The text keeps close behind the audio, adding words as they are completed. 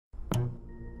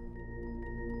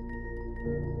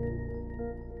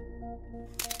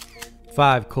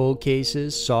5 cold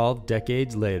cases solved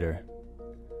decades later.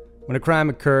 When a crime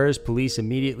occurs, police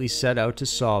immediately set out to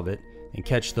solve it and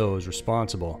catch those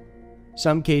responsible.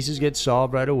 Some cases get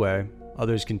solved right away,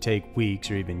 others can take weeks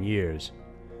or even years.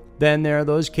 Then there are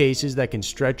those cases that can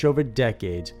stretch over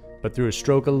decades, but through a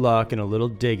stroke of luck and a little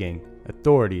digging,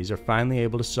 authorities are finally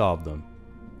able to solve them.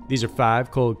 These are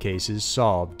 5 cold cases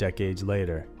solved decades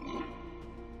later.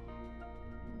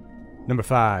 Number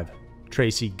 5.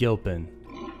 Tracy Gilpin.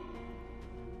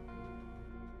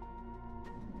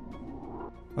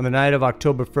 On the night of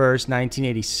October 1st,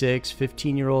 1986,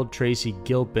 15-year-old Tracy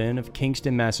Gilpin of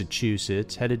Kingston,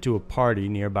 Massachusetts, headed to a party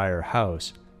nearby her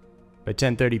house. By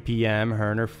 10:30 p.m.,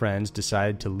 her and her friends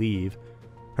decided to leave.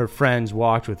 Her friends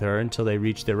walked with her until they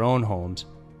reached their own homes.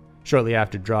 Shortly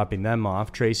after dropping them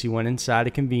off, Tracy went inside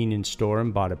a convenience store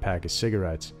and bought a pack of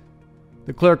cigarettes.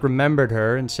 The clerk remembered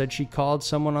her and said she called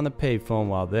someone on the payphone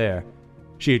while there.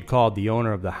 She had called the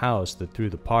owner of the house that threw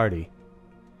the party.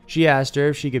 She asked her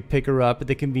if she could pick her up at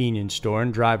the convenience store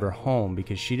and drive her home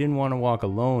because she didn't want to walk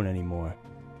alone anymore.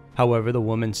 However, the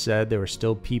woman said there were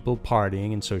still people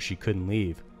partying and so she couldn't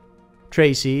leave.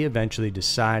 Tracy eventually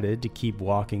decided to keep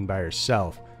walking by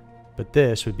herself, but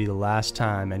this would be the last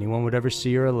time anyone would ever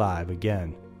see her alive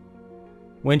again.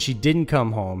 When she didn't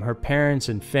come home, her parents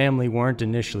and family weren't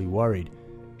initially worried.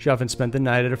 She often spent the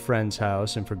night at a friend's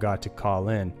house and forgot to call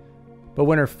in. But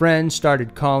when her friends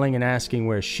started calling and asking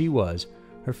where she was,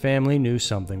 her family knew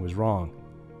something was wrong.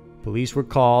 Police were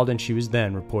called and she was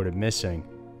then reported missing.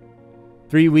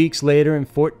 3 weeks later and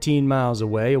 14 miles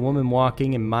away, a woman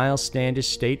walking in Miles Standish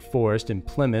State Forest in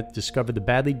Plymouth discovered the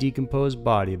badly decomposed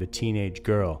body of a teenage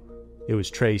girl. It was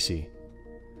Tracy.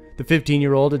 The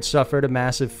 15-year-old had suffered a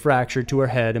massive fracture to her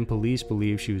head and police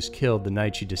believe she was killed the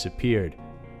night she disappeared.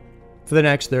 For the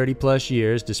next 30-plus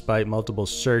years, despite multiple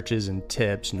searches and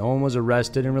tips, no one was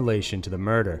arrested in relation to the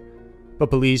murder. But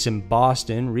police in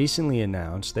Boston recently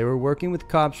announced they were working with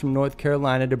cops from North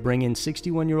Carolina to bring in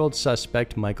 61-year-old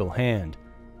suspect Michael Hand.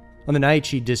 On the night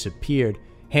she disappeared,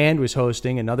 Hand was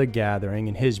hosting another gathering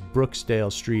in his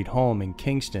Brooksdale Street home in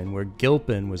Kingston where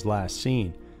Gilpin was last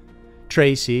seen.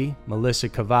 Tracy, Melissa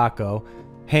Cavaco,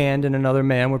 Hand, and another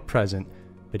man were present,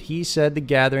 but he said the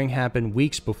gathering happened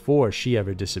weeks before she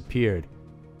ever disappeared.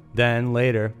 Then,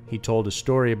 later, he told a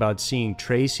story about seeing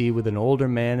Tracy with an older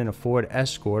man in a Ford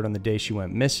Escort on the day she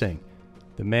went missing.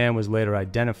 The man was later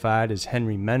identified as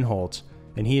Henry Menholtz,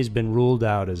 and he has been ruled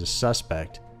out as a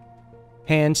suspect.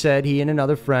 Hand said he and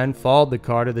another friend followed the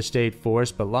car to the state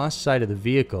forest but lost sight of the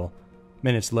vehicle.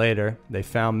 Minutes later, they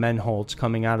found Menholtz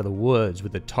coming out of the woods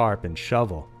with a tarp and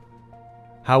shovel.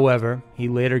 However, he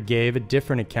later gave a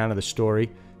different account of the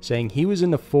story, saying he was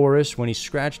in the forest when he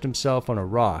scratched himself on a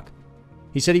rock.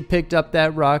 He said he picked up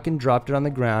that rock and dropped it on the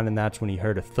ground, and that's when he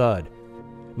heard a thud.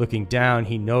 Looking down,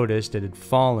 he noticed it had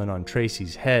fallen on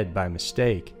Tracy's head by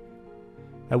mistake.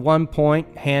 At one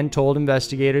point, Hand told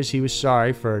investigators he was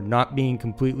sorry for not being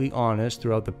completely honest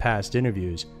throughout the past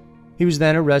interviews. He was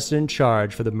then arrested and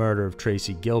charged for the murder of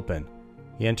Tracy Gilpin.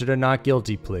 He entered a not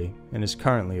guilty plea and is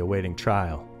currently awaiting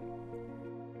trial.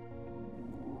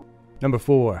 Number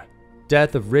 4.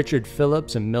 Death of Richard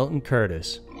Phillips and Milton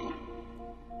Curtis.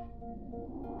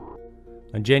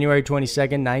 On January 22,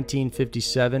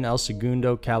 1957, El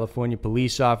Segundo, California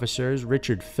police officers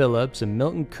Richard Phillips and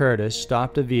Milton Curtis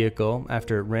stopped a vehicle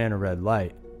after it ran a red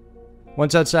light.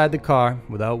 Once outside the car,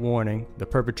 without warning, the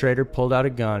perpetrator pulled out a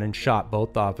gun and shot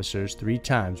both officers 3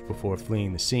 times before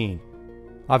fleeing the scene.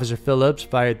 Officer Phillips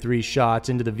fired 3 shots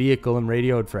into the vehicle and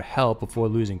radioed for help before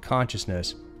losing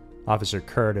consciousness. Officer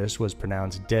Curtis was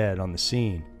pronounced dead on the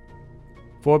scene.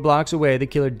 4 blocks away, the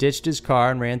killer ditched his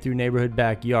car and ran through neighborhood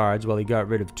backyards while he got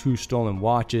rid of 2 stolen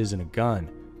watches and a gun.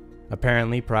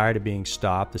 Apparently, prior to being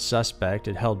stopped, the suspect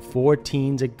had held 4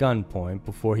 teens at gunpoint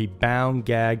before he bound,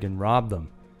 gagged, and robbed them.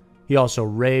 He also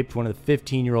raped one of the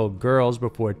 15-year-old girls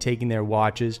before taking their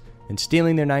watches and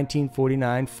stealing their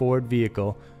 1949 Ford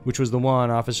vehicle, which was the one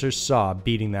officers saw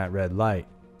beating that red light.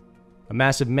 A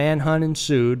massive manhunt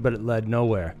ensued, but it led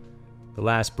nowhere. The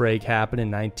last break happened in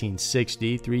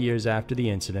 1960, 3 years after the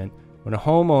incident, when a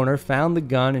homeowner found the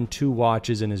gun and 2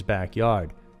 watches in his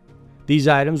backyard. These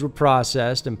items were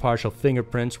processed and partial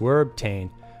fingerprints were obtained,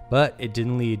 but it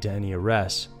didn't lead to any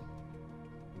arrests.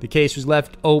 The case was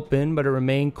left open, but it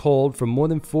remained cold for more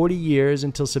than 40 years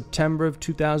until September of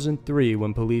 2003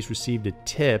 when police received a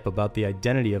tip about the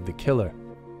identity of the killer.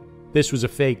 This was a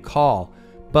fake call,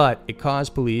 but it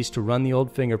caused police to run the old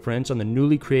fingerprints on the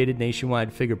newly created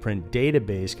nationwide fingerprint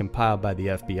database compiled by the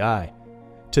FBI.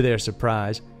 To their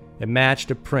surprise, it matched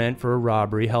a print for a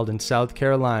robbery held in South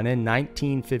Carolina in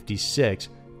 1956,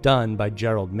 done by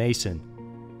Gerald Mason.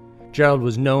 Gerald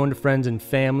was known to friends and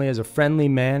family as a friendly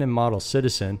man and model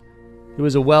citizen. He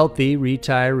was a wealthy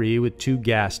retiree with 2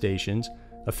 gas stations,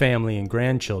 a family, and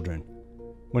grandchildren.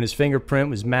 When his fingerprint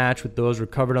was matched with those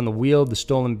recovered on the wheel of the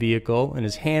stolen vehicle and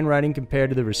his handwriting compared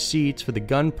to the receipts for the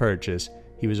gun purchase,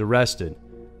 he was arrested.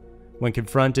 When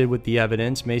confronted with the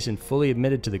evidence, Mason fully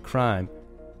admitted to the crime.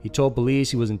 He told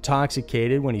police he was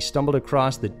intoxicated when he stumbled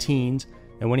across the teens,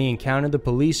 and when he encountered the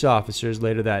police officers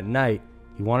later that night,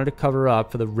 he wanted to cover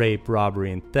up for the rape,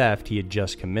 robbery, and theft he had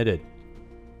just committed.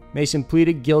 Mason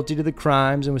pleaded guilty to the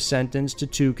crimes and was sentenced to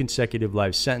 2 consecutive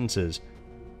life sentences.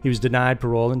 He was denied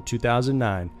parole in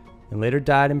 2009 and later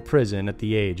died in prison at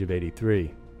the age of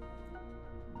 83.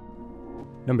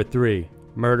 Number 3.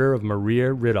 Murder of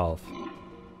Maria Ridolf.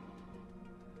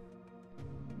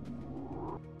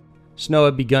 Snow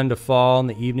had begun to fall on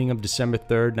the evening of December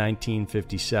 3,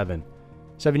 1957.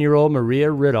 7-year-old Maria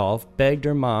Ridolf begged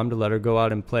her mom to let her go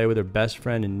out and play with her best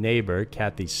friend and neighbor,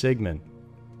 Kathy Sigmund.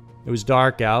 It was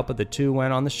dark out, but the two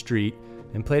went on the street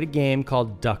and played a game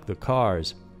called Duck the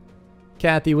Cars.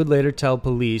 Kathy would later tell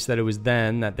police that it was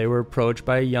then that they were approached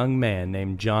by a young man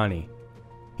named Johnny.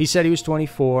 He said he was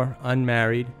 24,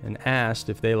 unmarried, and asked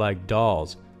if they liked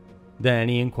dolls. Then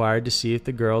he inquired to see if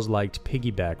the girls liked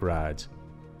piggyback rides.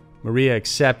 Maria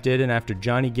accepted, and after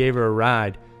Johnny gave her a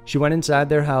ride, she went inside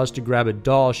their house to grab a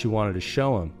doll she wanted to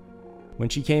show him. When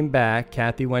she came back,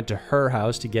 Kathy went to her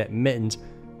house to get mittens,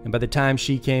 and by the time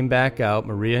she came back out,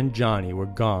 Maria and Johnny were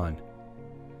gone.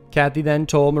 Kathy then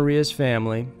told Maria's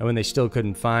family, and when they still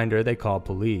couldn't find her, they called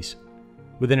police.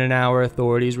 Within an hour,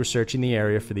 authorities were searching the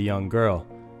area for the young girl.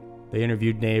 They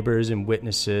interviewed neighbors and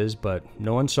witnesses, but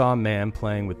no one saw a man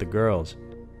playing with the girls.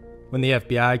 When the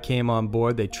FBI came on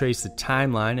board, they traced the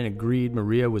timeline and agreed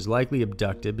Maria was likely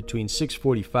abducted between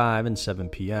 6:45 and 7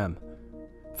 p.m.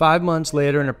 5 months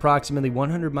later, and approximately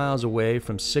 100 miles away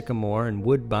from Sycamore in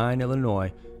Woodbine,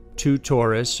 Illinois, 2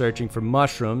 tourists searching for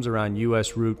mushrooms around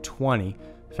U.S. Route 20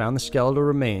 found the skeletal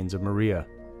remains of Maria.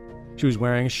 She was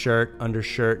wearing a shirt,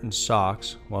 undershirt, and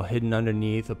socks, while hidden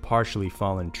underneath a partially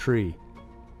fallen tree.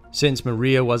 Since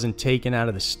Maria wasn't taken out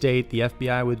of the state, the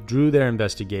FBI withdrew their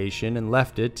investigation and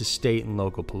left it to state and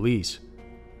local police.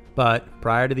 But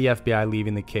prior to the FBI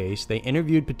leaving the case, they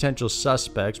interviewed potential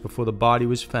suspects before the body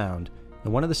was found,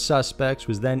 and one of the suspects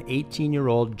was then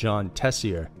 18-year-old John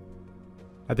Tessier.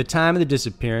 At the time of the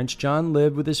disappearance, John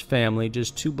lived with his family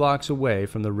just 2 blocks away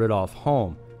from the Ridolf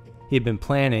home. He had been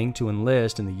planning to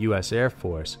enlist in the U.S. Air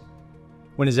Force.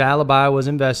 When his alibi was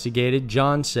investigated,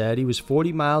 John said he was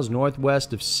 40 miles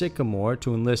northwest of Sycamore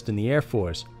to enlist in the Air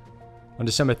Force. On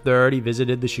December 3rd, he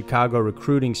visited the Chicago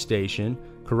recruiting station,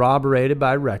 corroborated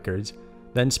by records,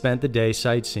 then spent the day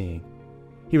sightseeing.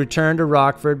 He returned to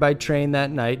Rockford by train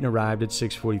that night and arrived at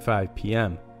 6:45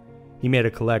 p.m. He made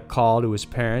a collect call to his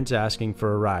parents asking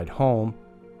for a ride home.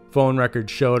 Phone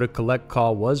records showed a collect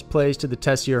call was placed to the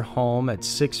Tessier home at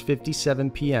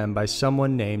 6:57 p.m. by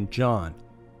someone named John.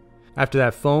 After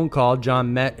that phone call,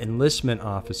 John met enlistment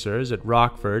officers at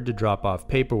Rockford to drop off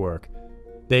paperwork.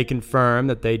 They confirmed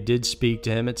that they did speak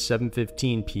to him at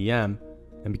 7:15 p.m.,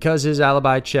 and because his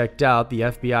alibi checked out, the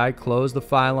FBI closed the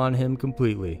file on him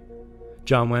completely.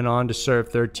 John went on to serve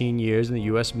 13 years in the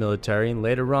U.S. military, and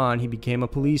later on he became a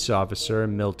police officer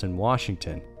in Milton,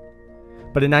 Washington.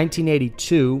 But in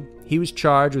 1982, he was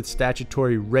charged with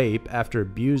statutory rape after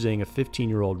abusing a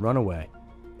 15-year-old runaway.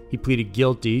 He pleaded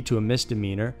guilty to a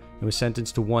misdemeanor and was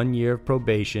sentenced to 1 year of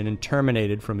probation and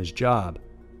terminated from his job.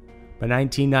 By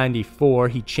 1994,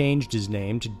 he changed his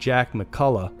name to Jack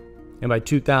McCullough, and by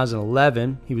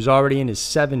 2011, he was already in his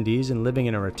 70s and living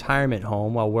in a retirement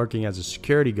home while working as a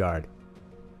security guard.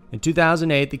 In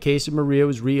 2008, the case of Maria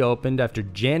was reopened after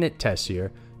Janet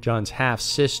Tessier, John's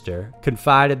half-sister,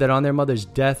 confided that on their mother's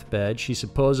deathbed, she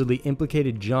supposedly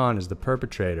implicated John as the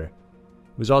perpetrator.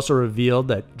 It was also revealed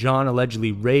that John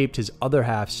allegedly raped his other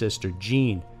half-sister,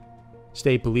 Jean.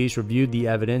 State police reviewed the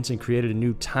evidence and created a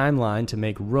new timeline to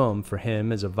make room for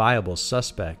him as a viable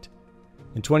suspect.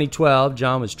 In 2012,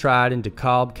 John was tried in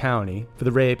DeKalb County for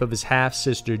the rape of his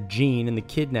half-sister, Jean, and the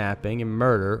kidnapping and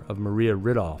murder of Maria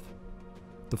Ridolf.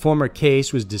 The former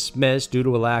case was dismissed due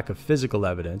to a lack of physical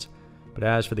evidence, but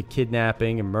as for the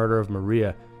kidnapping and murder of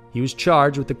Maria, he was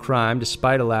charged with the crime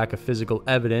despite a lack of physical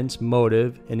evidence,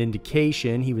 motive, and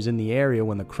indication he was in the area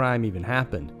when the crime even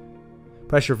happened.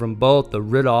 Pressure from both the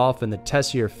Ridolf and the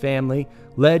Tessier family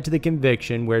led to the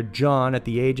conviction where John, at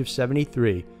the age of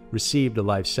 73, received a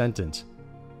life sentence.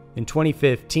 In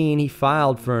 2015, he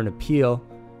filed for an appeal.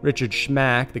 Richard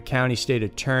Schmack, the county state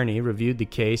attorney, reviewed the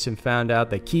case and found out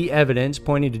that key evidence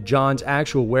pointing to John's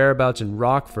actual whereabouts in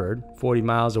Rockford, 40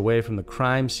 miles away from the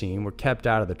crime scene, were kept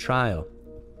out of the trial.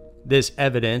 This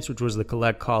evidence, which was the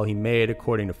collect call he made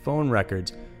according to phone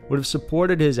records, would have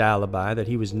supported his alibi that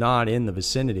he was not in the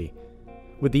vicinity.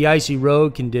 With the icy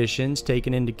road conditions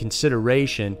taken into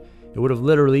consideration, it would have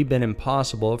literally been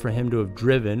impossible for him to have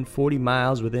driven 40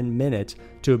 miles within minutes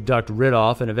to abduct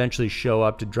Ridolph and eventually show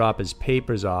up to drop his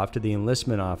papers off to the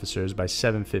enlistment officers by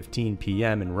 7:15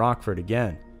 p.m. in Rockford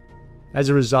again. As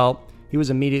a result, he was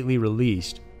immediately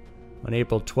released. On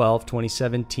April 12,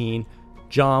 2017,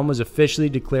 John was officially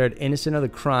declared innocent of the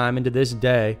crime, and to this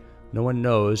day, no one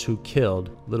knows who killed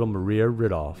little Maria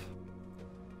Ridolph.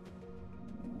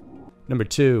 Number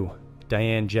 2.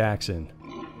 Diane Jackson.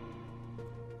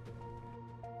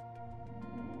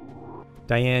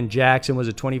 Diane Jackson was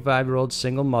a 25-year-old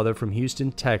single mother from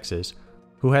Houston, Texas,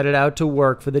 who headed out to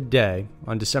work for the day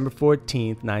on December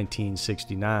 14,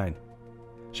 1969.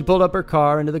 She pulled up her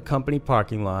car into the company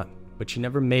parking lot, but she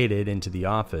never made it into the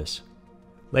office.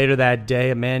 Later that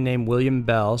day, a man named William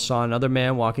Bell saw another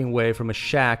man walking away from a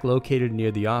shack located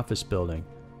near the office building.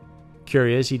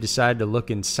 Curious, he decided to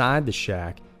look inside the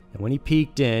shack, and when he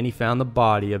peeked in, he found the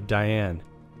body of Diane.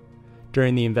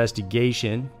 During the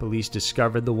investigation, police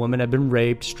discovered the woman had been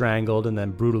raped, strangled, and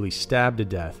then brutally stabbed to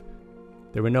death.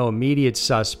 There were no immediate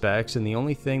suspects, and the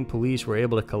only thing police were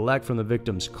able to collect from the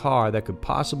victim's car that could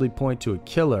possibly point to a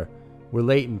killer were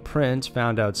latent prints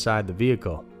found outside the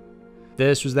vehicle.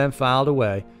 This was then filed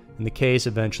away, and the case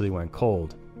eventually went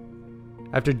cold.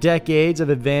 After decades of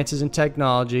advances in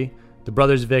technology, the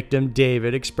brothers' victim,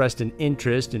 David, expressed an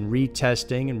interest in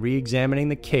retesting and re-examining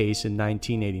the case in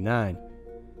 1989.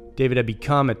 David had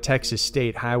become a Texas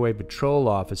State Highway Patrol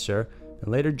officer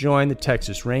and later joined the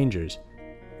Texas Rangers.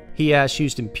 He asked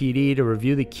Houston PD to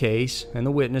review the case and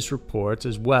the witness reports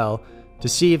as well to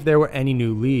see if there were any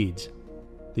new leads.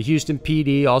 The Houston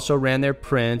PD also ran their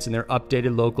prints and their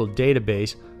updated local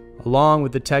database, along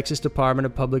with the Texas Department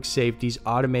of Public Safety's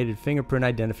automated fingerprint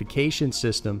identification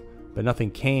system, but nothing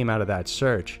came out of that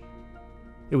search.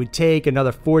 It would take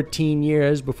another 14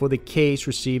 years before the case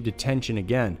received attention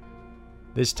again.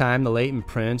 This time, the latent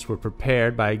prints were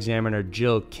prepared by examiner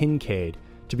Jill Kincaid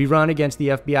to be run against the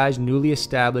FBI's newly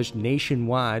established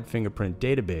nationwide fingerprint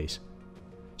database.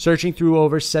 Searching through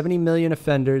over 70 million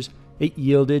offenders, it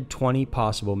yielded 20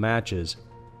 possible matches.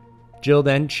 Jill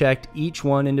then checked each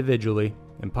one individually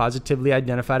and positively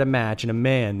identified a match in a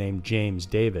man named James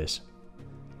Davis.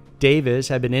 Davis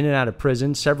had been in and out of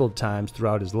prison several times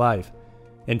throughout his life.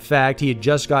 In fact, he had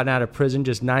just gotten out of prison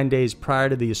just 9 days prior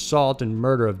to the assault and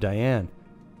murder of Diane.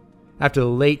 After the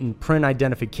latent print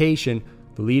identification,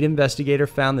 the lead investigator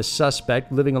found the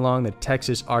suspect living along the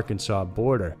Texas-Arkansas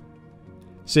border.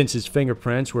 Since his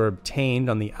fingerprints were obtained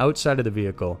on the outside of the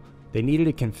vehicle, they needed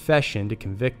a confession to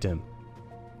convict him.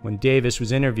 When Davis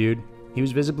was interviewed, he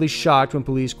was visibly shocked when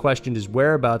police questioned his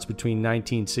whereabouts between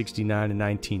 1969 and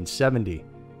 1970.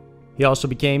 He also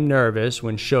became nervous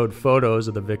when showed photos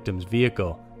of the victim's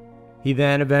vehicle. He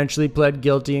then eventually pled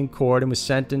guilty in court and was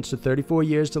sentenced to 34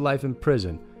 years to life in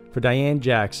prison for Diane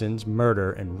Jackson's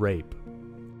murder and rape.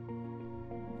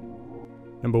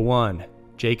 Number 1.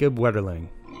 Jacob Wetterling.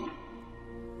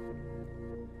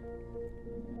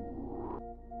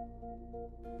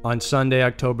 On Sunday,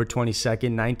 October 22,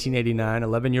 1989,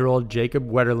 11-year-old Jacob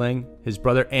Wetterling, his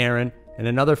brother Aaron, and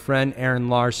another friend, Aaron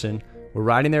Larson, were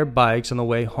riding their bikes on the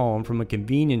way home from a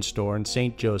convenience store in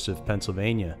St. Joseph,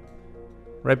 Pennsylvania.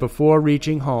 Right before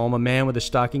reaching home, a man with a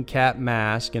stocking cap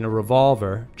mask and a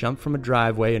revolver jumped from a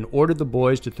driveway and ordered the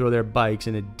boys to throw their bikes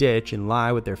in a ditch and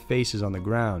lie with their faces on the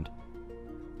ground.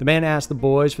 The man asked the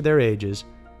boys for their ages.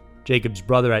 Jacob's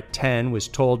brother at 10 was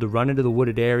told to run into the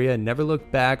wooded area and never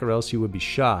look back or else he would be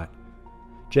shot.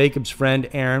 Jacob's friend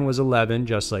Aaron was 11,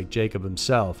 just like Jacob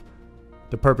himself.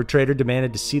 The perpetrator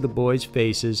demanded to see the boys'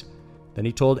 faces. Then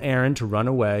he told Aaron to run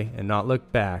away and not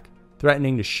look back,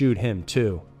 threatening to shoot him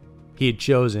too. He had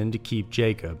chosen to keep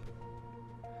Jacob.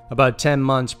 About 10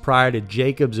 months prior to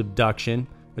Jacob's abduction,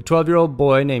 a 12-year-old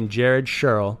boy named Jared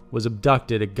Sherrill was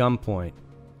abducted at gunpoint.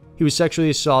 He was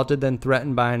sexually assaulted, then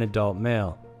threatened by an adult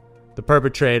male. The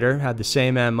perpetrator had the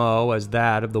same MO as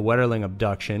that of the Wetterling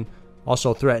abduction,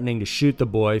 also threatening to shoot the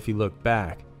boy if he looked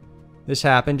back. This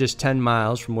happened just 10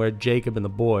 miles from where Jacob and the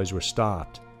boys were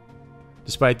stopped.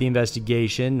 Despite the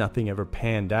investigation, nothing ever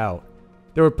panned out.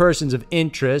 There were persons of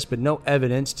interest, but no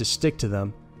evidence to stick to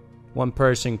them. One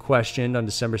person questioned on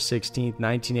December 16,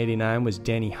 1989 was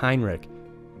Danny Heinrich.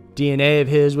 DNA of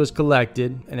his was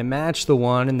collected, and it matched the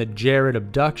one in the Jared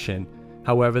abduction.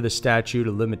 However, the statute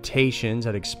of limitations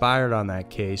had expired on that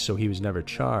case, so he was never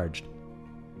charged.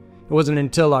 It wasn't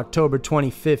until October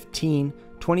 2015,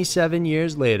 27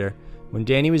 years later, when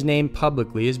Danny was named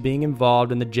publicly as being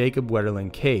involved in the Jacob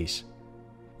Wetterling case.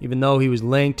 Even though he was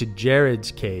linked to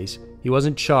Jared's case, he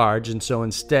wasn't charged, and so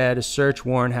instead a search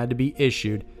warrant had to be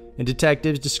issued, and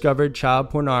detectives discovered child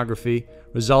pornography,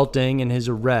 resulting in his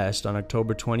arrest on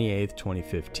October 28,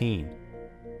 2015.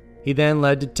 He then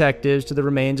led detectives to the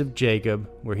remains of Jacob,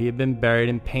 where he had been buried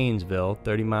in Paynesville,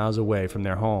 30 miles away from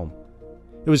their home.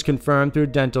 It was confirmed through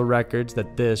dental records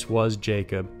that this was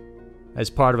Jacob. As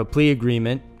part of a plea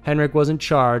agreement, Henrik wasn't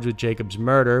charged with Jacob's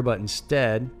murder, but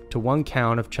instead to one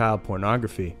count of child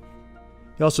pornography.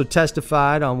 He also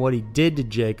testified on what he did to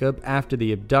Jacob after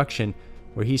the abduction,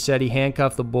 where he said he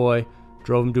handcuffed the boy,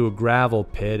 drove him to a gravel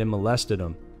pit, and molested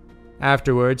him.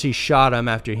 Afterwards, he shot him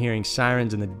after hearing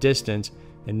sirens in the distance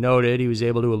and noted he was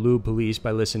able to elude police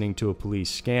by listening to a police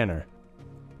scanner.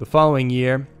 The following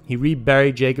year, he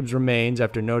reburied Jacob's remains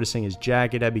after noticing his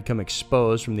jacket had become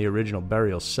exposed from the original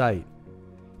burial site.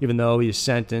 Even though he is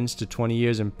sentenced to 20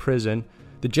 years in prison,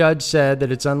 the judge said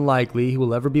that it's unlikely he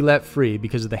will ever be let free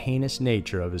because of the heinous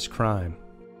nature of his crime.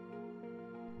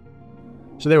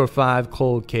 So there were 5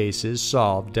 cold cases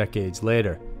solved decades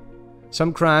later.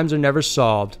 Some crimes are never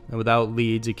solved, and without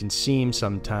leads it can seem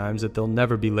sometimes that they'll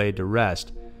never be laid to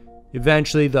rest.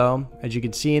 Eventually, though, as you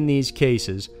can see in these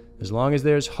cases, as long as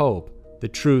there's hope, the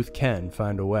truth can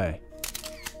find a way.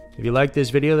 If you like this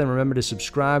video, then remember to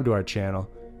subscribe to our channel.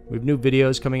 We have new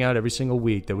videos coming out every single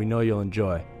week that we know you'll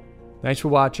enjoy. Thanks for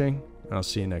watching, and I'll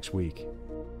see you next week.